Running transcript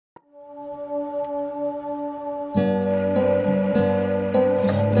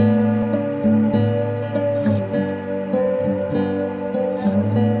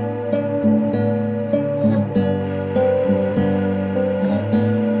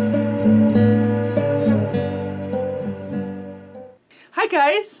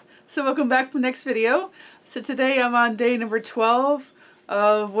guys, so welcome back to the next video. So today I'm on day number 12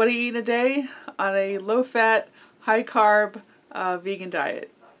 of what I eat in a day on a low-fat, high-carb vegan diet.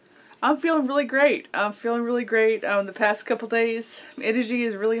 I'm feeling really great. The past couple days. Energy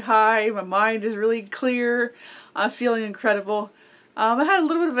is really high, my mind is really clear, I'm feeling incredible. I had a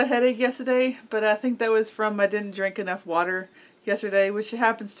little bit of a headache yesterday, but I think that was from I didn't drink enough water yesterday, which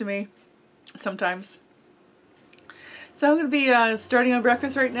happens to me sometimes. So I'm going to be starting on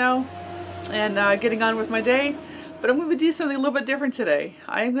breakfast right now and getting on with my day, but I'm going to do something a little bit different today.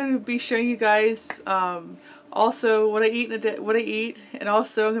 I'm going to be showing you guys also what I eat and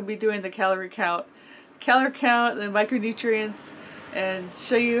also I'm going to be doing the calorie count, the micronutrients, and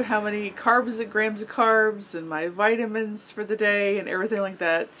show you how many grams of carbs and my vitamins for the day and everything like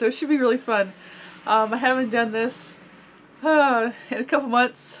that. So it should be really fun. I haven't done this in a couple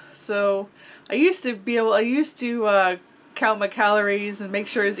months, so I used to count my calories and make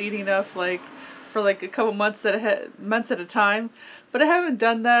sure I was eating enough for a couple months at a time, but I haven't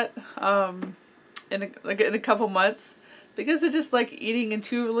done that in a couple months because I just like eating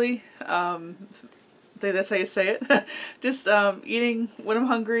intuitively. I think that's how you say it. Just eating when I'm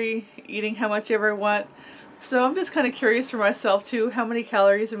hungry, eating how much ever I want. So I'm just kind of curious for myself too, how many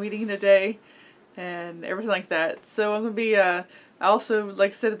calories I'm eating in a day and everything like that. So I'm going to be also,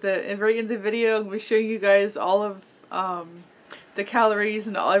 like I said at the very end of the video, I'm going to be showing you guys all of the calories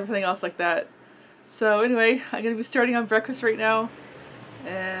and everything else like that. So anyway, I'm going to be starting on breakfast right now,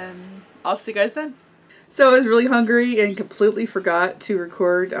 and I'll see you guys then. So I was really hungry and completely forgot to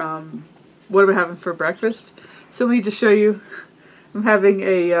record what I'm having for breakfast. So let me just show you. I'm having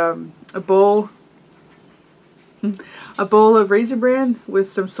a bowl of Raisin Bran with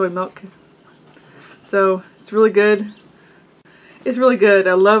some soy milk. So it's really good. It's really good.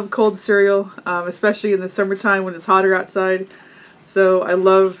 I love cold cereal, especially in the summertime when it's hotter outside. So I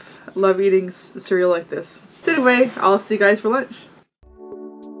love eating cereal like this. So anyway, I'll see you guys for lunch.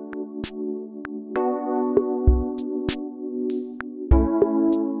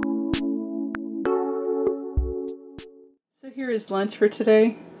 So here is lunch for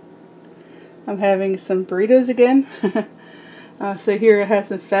today. I'm having some burritos again. So here it has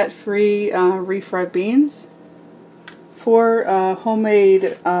some fat-free refried beans, 4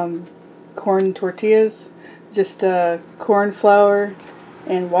 homemade corn tortillas, just corn flour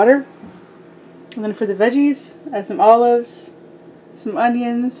and water. And then for the veggies, I have some olives, some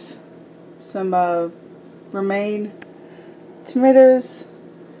onions, some romaine, tomatoes,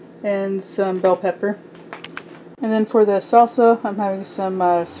 and some bell pepper. And then for the salsa, I'm having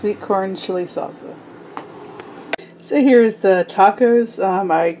some sweet corn chili salsa. So here's the tacos.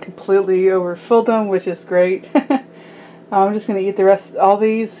 I completely overfilled them, which is great. I'm just going to eat all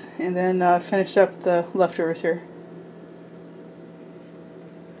these, and then finish up the leftovers here.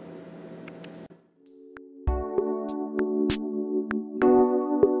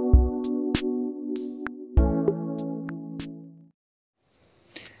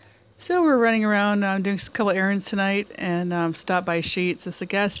 So we're running around doing a couple errands tonight, and stopped by Sheetz. It's a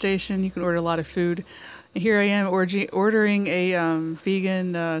gas station. You can order a lot of food. And here I am ordering a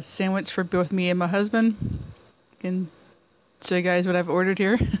vegan sandwich for both me and my husband. Can show you guys what I've ordered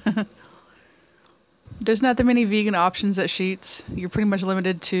here. There's not that many vegan options at Sheetz. You're pretty much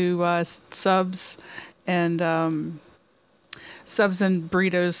limited to subs and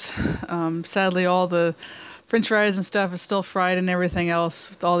burritos. Sadly, all the French fries and stuff is still fried and everything else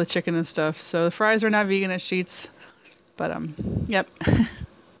with all the chicken and stuff. So the fries are not vegan at Sheetz, but yep.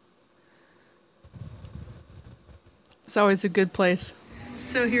 It's always a good place.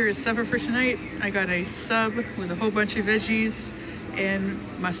 So here is supper for tonight. I got a sub with a whole bunch of veggies and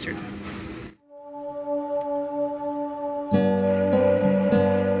mustard.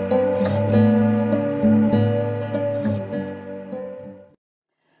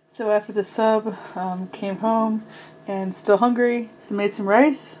 So after the sub, came home and still hungry. Made some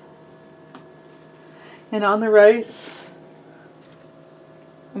rice. And on the rice,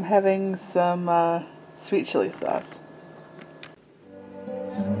 I'm having some sweet chili sauce.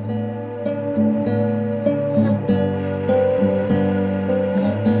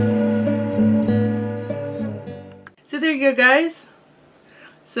 So there you go, guys.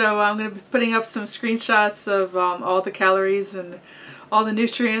 So I'm going to be putting up some screenshots of all the calories and all the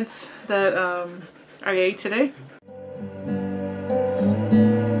nutrients that I ate today.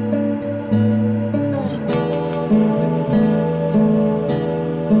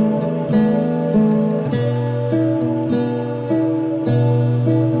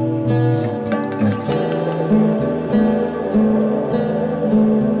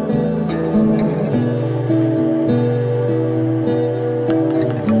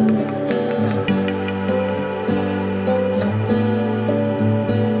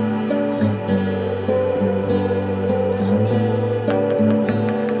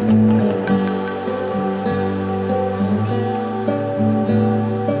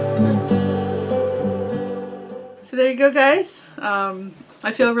 guys.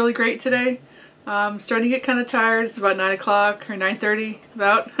 I feel really great today. I'm starting to get kind of tired. It's about 9 o'clock or 9:30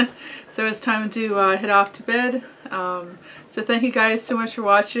 about. So it's time to head off to bed. So thank you guys so much for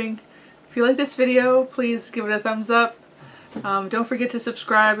watching. If you like this video, please give it a thumbs up. Don't forget to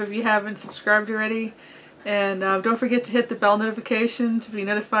subscribe if you haven't subscribed already. And don't forget to hit the bell notification to be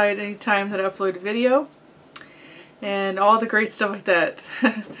notified anytime that I upload a video. And all the great stuff like that.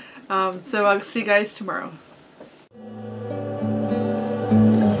 So I'll see you guys tomorrow.